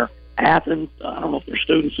there. Athens, I don't know if their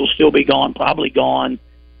students will still be gone, probably gone.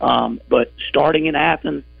 But starting in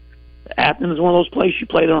Athens is one of those places you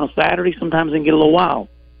play there on a Saturday, sometimes and get a little wild.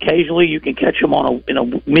 Occasionally you can catch them in a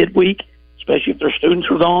midweek, especially if their students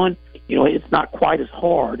are gone. You know, it's not quite as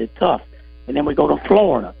hard. It's tough. And then we go to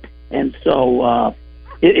Florida. And so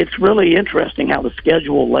it's really interesting how the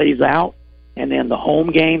schedule lays out. And then the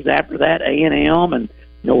home games after that, A&M, and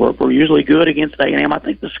you know, we're usually good against A&M. I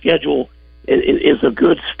think the schedule is a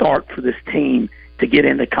good start for this team to get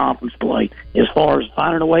into conference play. As far as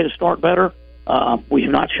finding a way to start better, we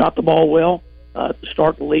have not shot the ball well to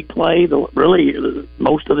start the league play, really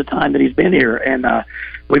most of the time that he's been here. And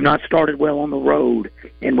we've not started well on the road,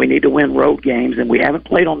 and we need to win road games, and we haven't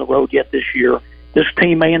played on the road yet this year. This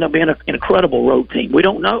team may end up being an incredible road team. We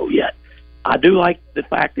don't know yet. I do like the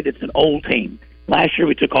fact that it's an old team. Last year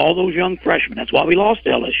we took all those young freshmen. That's why we lost to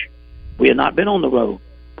LSU. We had not been on the road.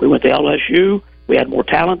 We went to LSU. We had more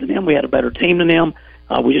talent than them. We had a better team than them.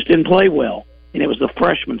 We just didn't play well. And it was the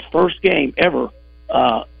freshman's first game ever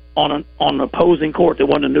on an opposing court that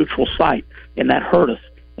wasn't a neutral site, and that hurt us.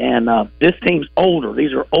 And this team's older.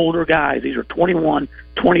 These are older guys. These are 21,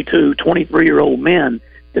 22, 23-year-old men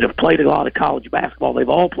that have played a lot of college basketball. They've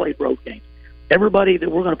all played road games. Everybody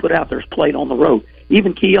that we're going to put out there has played on the road.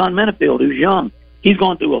 Even Keon Menifield, who's young, he's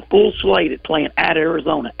gone through a full slate at playing at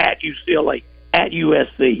Arizona, at UCLA, at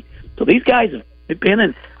USC. So these guys have been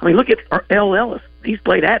in. I mean, look at L. Ellis. He's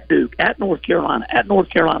played at Duke, at North Carolina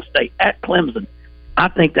State, at Clemson. I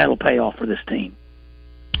think that'll pay off for this team.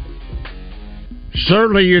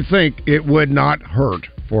 Certainly you think it would not hurt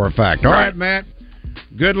for a fact. All right, Matt.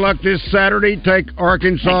 Good luck this Saturday. Take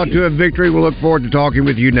Arkansas to a victory. We'll look forward to talking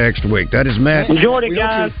with you next week. That is Matt. Enjoyed it,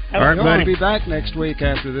 guys. All right, buddy. I'll be back next week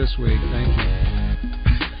after this week. Thank you.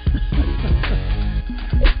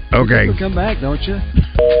 Okay. You'll come back, don't you?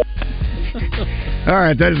 All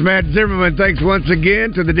right, that is Matt Zimmerman. Thanks once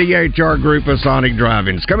again to the DHR Group of Sonic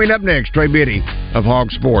Drive-Ins. Coming up next, Trey Biddy of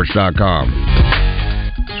HogSports.com.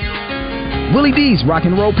 Willie D's Rock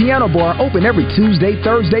and Roll Piano Bar open every Tuesday,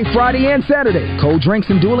 Thursday, Friday, and Saturday. Cold drinks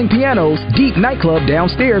and dueling pianos. Deep Nightclub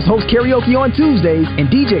downstairs hosts karaoke on Tuesdays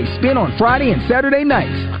and DJ Spin on Friday and Saturday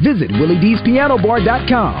nights. Visit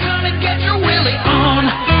WillieD'sPianoBar.com. Come and get your Willie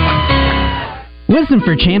on. Listen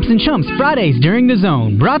for Champs and Chumps Fridays during the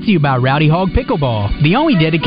Zone. Brought to you by Rowdy Hog Pickleball, the only dedicated